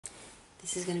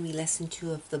This is going to be lesson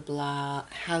 2 of the blog,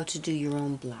 how to do your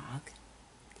own blog.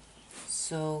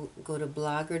 So go to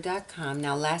blogger.com.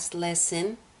 Now last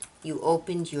lesson, you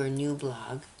opened your new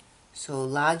blog. So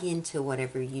log into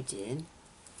whatever you did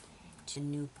to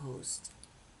new post.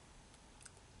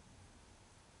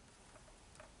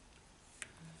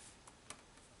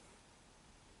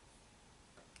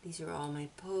 These are all my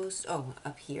posts. Oh,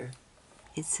 up here.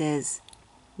 It says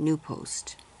new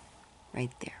post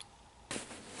right there.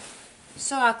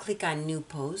 So I'll click on new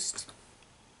post.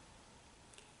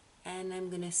 And I'm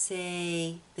going to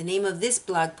say the name of this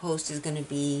blog post is going to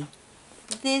be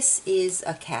This is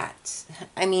a Cat.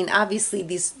 I mean, obviously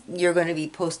you're going to be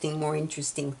posting more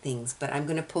interesting things, but I'm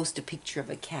going to post a picture of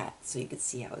a cat so you can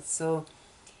see how it's so.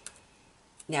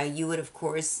 Now you would, of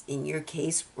course, in your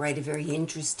case, write a very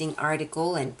interesting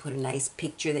article and put a nice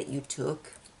picture that you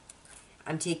took.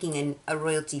 I'm taking a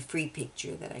royalty-free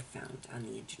picture that I found on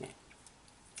the internet.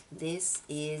 This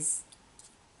is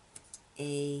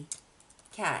a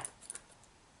cat.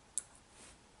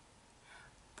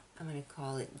 I'm going to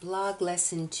call it Blog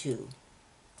Lesson 2.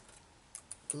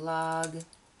 Blog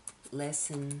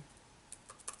Lesson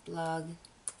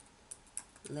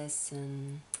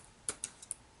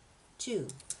 2.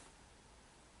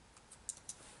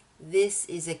 This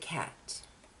is a cat.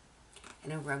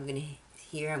 And over I'm going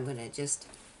to just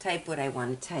type what I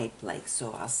want to type, like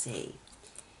so. I'll say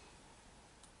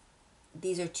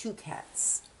these are 2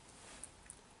 cats.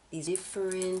 These are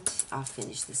different. I'll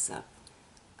finish this up.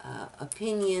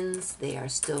 Opinions, they are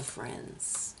still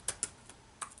friends.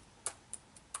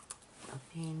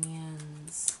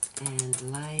 Opinions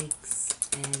and likes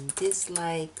and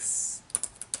dislikes,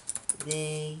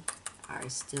 they are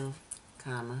still,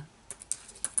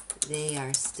 they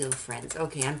are still friends.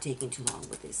 Okay, I'm taking too long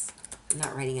with this. I'm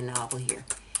not writing a novel here.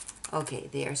 Okay,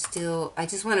 they are still, I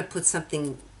just want to put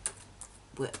something,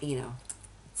 you know,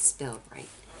 spelled right.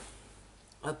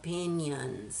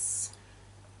 Opinions.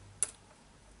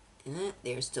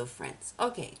 They're still friends.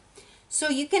 Okay, so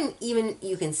you can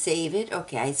save it.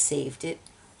 Okay, I saved it.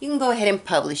 You can go ahead and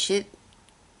publish it.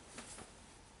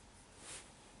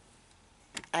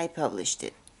 I published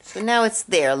it. So now it's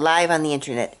there, live on the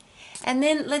internet. And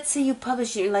then let's say you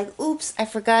publish it, you're like, oops, I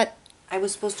forgot I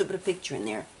was supposed to put a picture in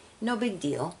there. No big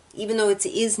deal. Even though it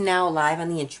is now live on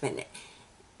the internet,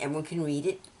 everyone can read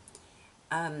it.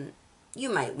 You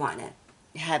might want to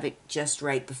have it just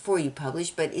right before you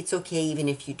publish, but it's okay even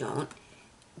if you don't.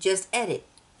 Just edit.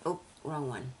 Oh, wrong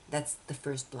one. That's the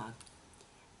first blog.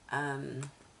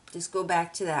 Just go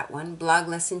back to that one. Blog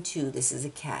lesson 2. This is a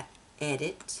cat.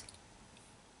 Edit.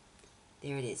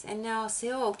 There it is. And now I'll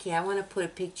say, oh, okay, I want to put a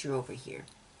picture over here.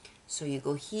 So you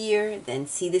go here, then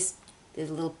see this, there's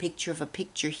a little picture of a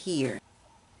picture here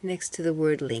next to the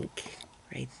word link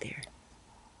right there.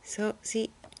 So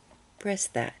see, press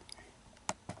that.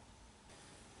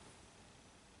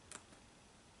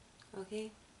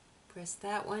 Okay, press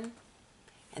that one,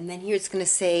 and then here it's going to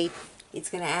say, it's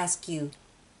going to ask you,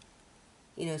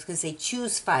 it's going to say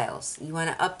choose files. You want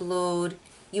to upload,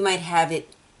 you might have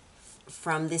it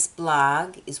from this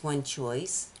blog is one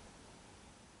choice,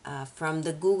 from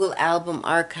the Google Album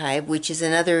Archive, which is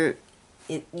another,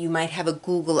 you might have a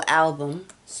Google album,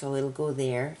 so it'll go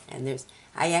there, and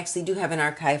I actually do have an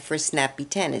archive for Snappy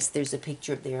Tennis. There's a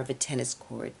picture there of a tennis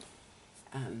court.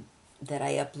 That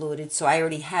I uploaded, so I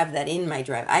already have that in my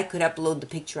drive. I could upload the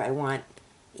picture I want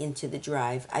into the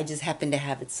drive. I just happen to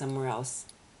have it somewhere else.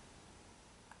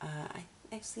 I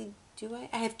actually do.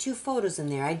 I have 2 photos in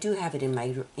there. I do have it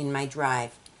in my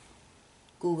drive.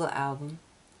 Google album.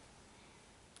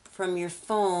 From your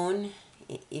phone,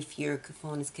 if your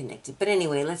phone is connected. But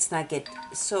anyway, let's not get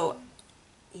so.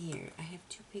 Here, I have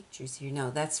 2 pictures here.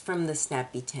 No, that's from the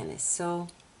Snappy Tennis. So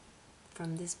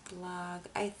from this blog,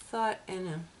 I thought,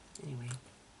 anyway,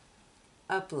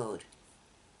 upload.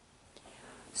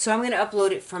 So I'm going to upload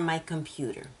it from my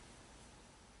computer.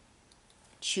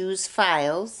 Choose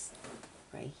files.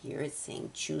 Right here it's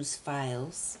saying choose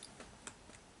files.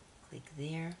 Click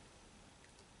there.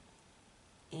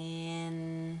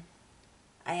 And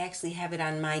I actually have it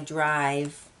on my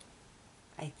drive.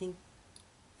 I think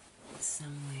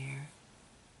somewhere.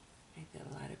 I've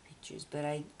got a lot of pictures, but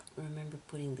I remember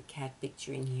putting the cat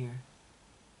picture in here.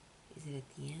 Is it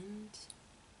at the end?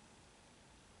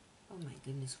 Oh my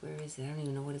goodness, where is it? I don't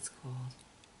even know what it's called.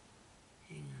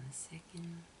 Hang on a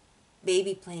second.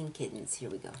 Baby Playing Kittens. Here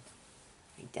we go.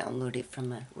 I downloaded it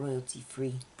from a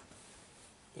royalty-free.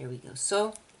 There we go.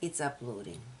 So it's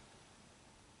uploading.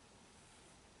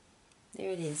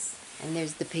 There it is. And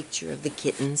there's the picture of the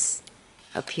kittens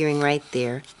appearing right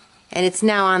there. And it's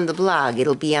now on the blog.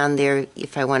 It'll be on there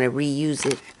if I want to reuse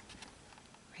it.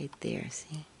 Right there,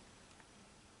 see?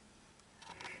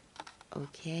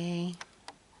 Okay.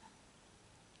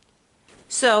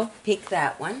 So, pick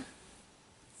that one.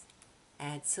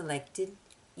 Add selected.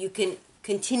 You can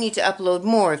continue to upload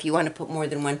more if you want to put more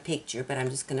than one picture, but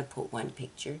I'm just going to put one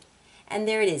picture. And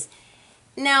there it is.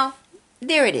 Now,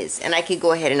 there it is, and I could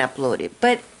go ahead and upload it.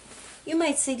 But you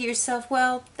might say to yourself,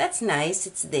 well, that's nice,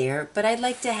 it's there, but I'd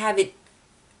like to have it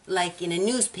like in a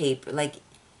newspaper, like,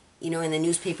 you know, in the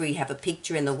newspaper you have a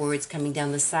picture and the words coming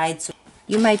down the side. So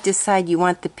you might decide you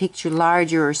want the picture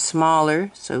larger or smaller,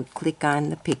 so click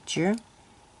on the picture.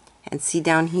 And see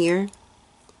down here,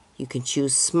 you can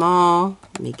choose small,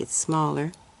 make it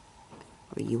smaller,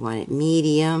 or you want it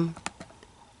medium,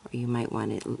 or you might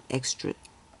want it extra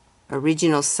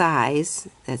original size.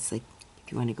 That's like,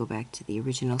 if you want to go back to the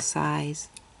original size.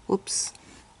 Whoops.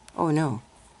 Oh no.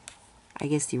 I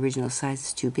guess the original size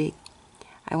is too big.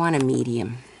 I want a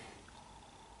medium.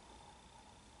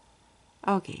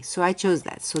 Okay, so I chose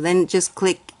that. So then just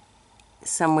click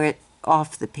somewhere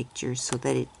off the picture so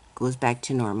that it goes back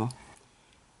to normal.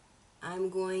 I'm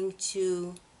going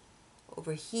to,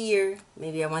 over here,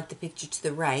 maybe I want the picture to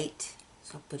the right,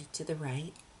 so I'll put it to the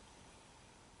right.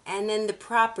 And then the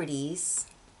properties,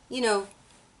 you know,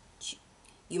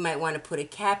 you might want to put a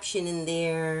caption in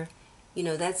there, you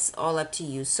know, that's all up to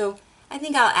you. So I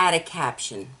think I'll add a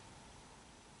caption.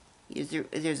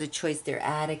 There's a choice there,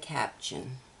 add a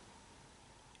caption.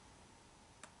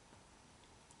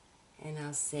 And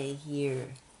I'll say here,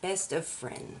 best of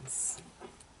friends.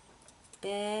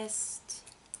 Best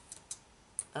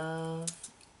of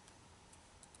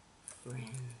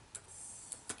friends.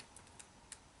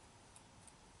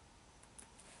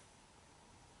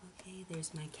 Okay,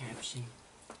 there's my caption.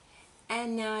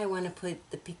 And now I want to put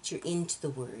the picture into the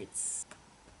words.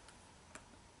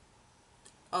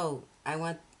 Oh, I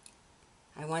want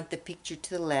the picture to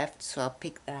the left, so I'll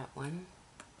pick that one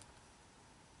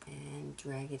and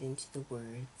drag it into the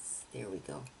words. There we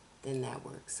go. Then that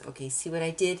works. Okay, see what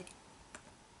I did?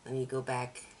 Let me go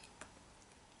back.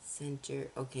 Center.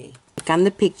 Okay. Click on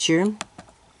the picture.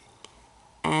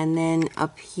 And then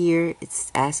up here,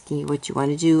 it's asking you what you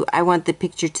want to do. I want the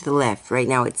picture to the left. Right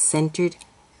now it's centered.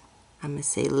 I'm going to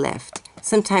say left.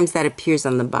 Sometimes that appears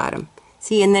on the bottom.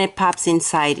 See, and then it pops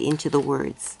inside into the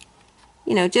words.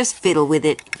 You know, just fiddle with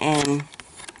it. And,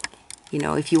 you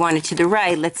know, if you want it to the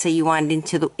right, let's say you want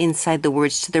it inside the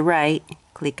words to the right,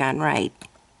 click on right.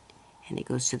 And it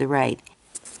goes to the right.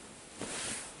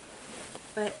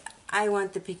 But I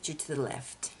want the picture to the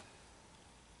left.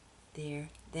 There.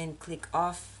 Then click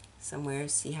off somewhere,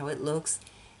 see how it looks.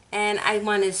 And I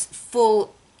want to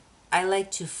I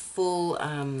like to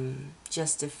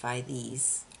justify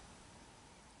these.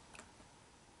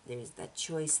 There's that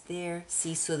choice there.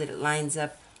 See, so that it lines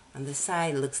up on the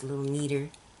side, it looks a little neater.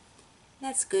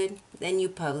 That's good. Then you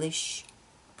publish.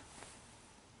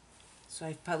 So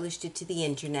I've published it to the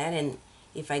internet, and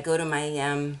if I go to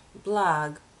my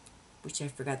blog, which I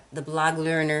forgot,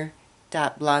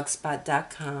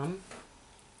 thebloglearner.blogspot.com,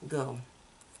 go.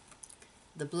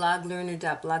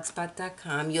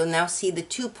 Thebloglearner.blogspot.com, you'll now see the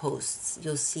two posts.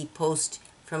 You'll see post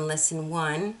from lesson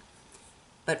 1,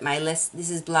 but this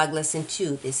is blog lesson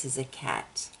 2. This is a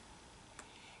cat.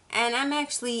 And I'm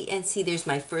actually, and see, there's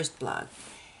my first blog.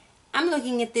 I'm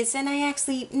looking at this, and I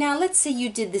actually, now let's say you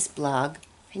did this blog,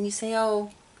 and you say,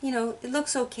 oh, you know, it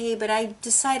looks okay, but I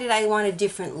decided I want a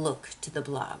different look to the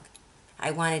blog.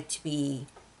 I want it to be,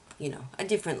 you know, a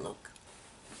different look.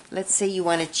 Let's say you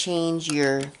want to change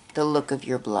the look of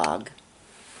your blog.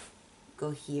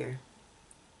 Go here.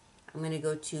 I'm going to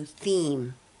go to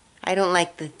theme. I don't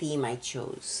like the theme I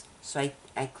chose. So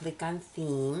I click on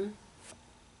theme.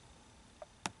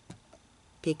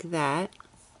 Pick that.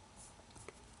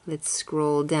 Let's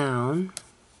scroll down.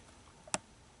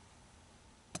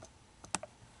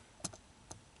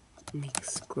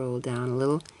 Scroll down a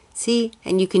little. See?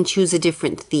 And you can choose a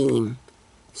different theme.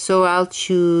 So I'll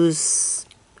choose,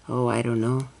 oh, I don't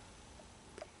know.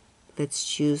 Let's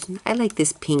choose, I like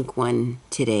this pink one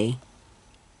today,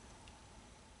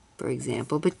 for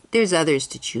example, but there's others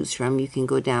to choose from. You can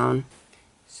go down.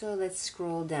 So let's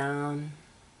scroll down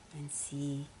and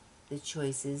see the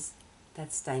choices.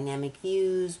 That's dynamic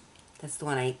views. That's the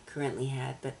one I currently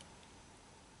had, but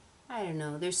I don't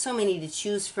know. There's so many to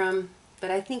choose from,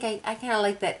 but I think I kind of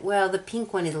like that. Well, the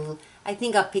pink one is a little, I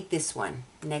think I'll pick this one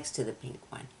next to the pink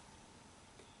one.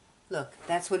 Look,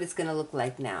 that's what it's going to look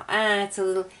like now. It's a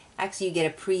little, actually you get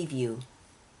a preview,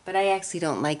 but I actually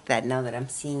don't like that now that I'm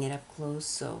seeing it up close,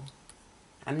 so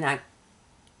I'm not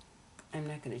going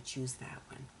to choose that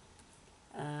one.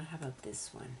 How about this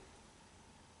one?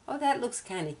 Oh, that looks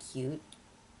kind of cute.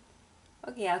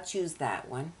 Okay, I'll choose that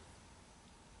one.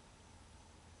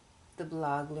 The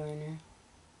Blog Learner.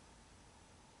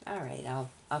 Alright,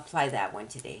 I'll apply that one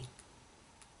today.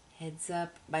 Heads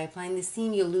up, by applying this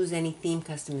theme, you'll lose any theme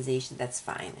customization. That's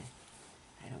fine.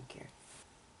 I don't care.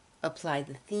 Apply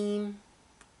the theme.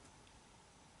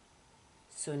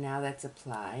 So now that's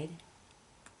applied.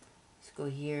 Let's go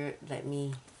here. Let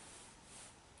me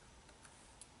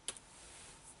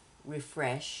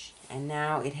refresh. And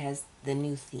now it has the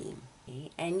new theme. Okay.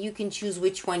 And you can choose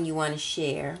which one you want to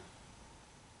share.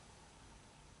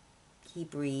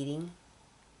 Keep reading.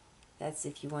 That's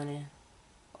if you want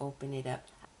to open it up.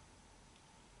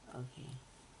 Okay.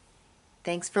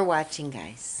 Thanks for watching,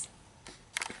 guys.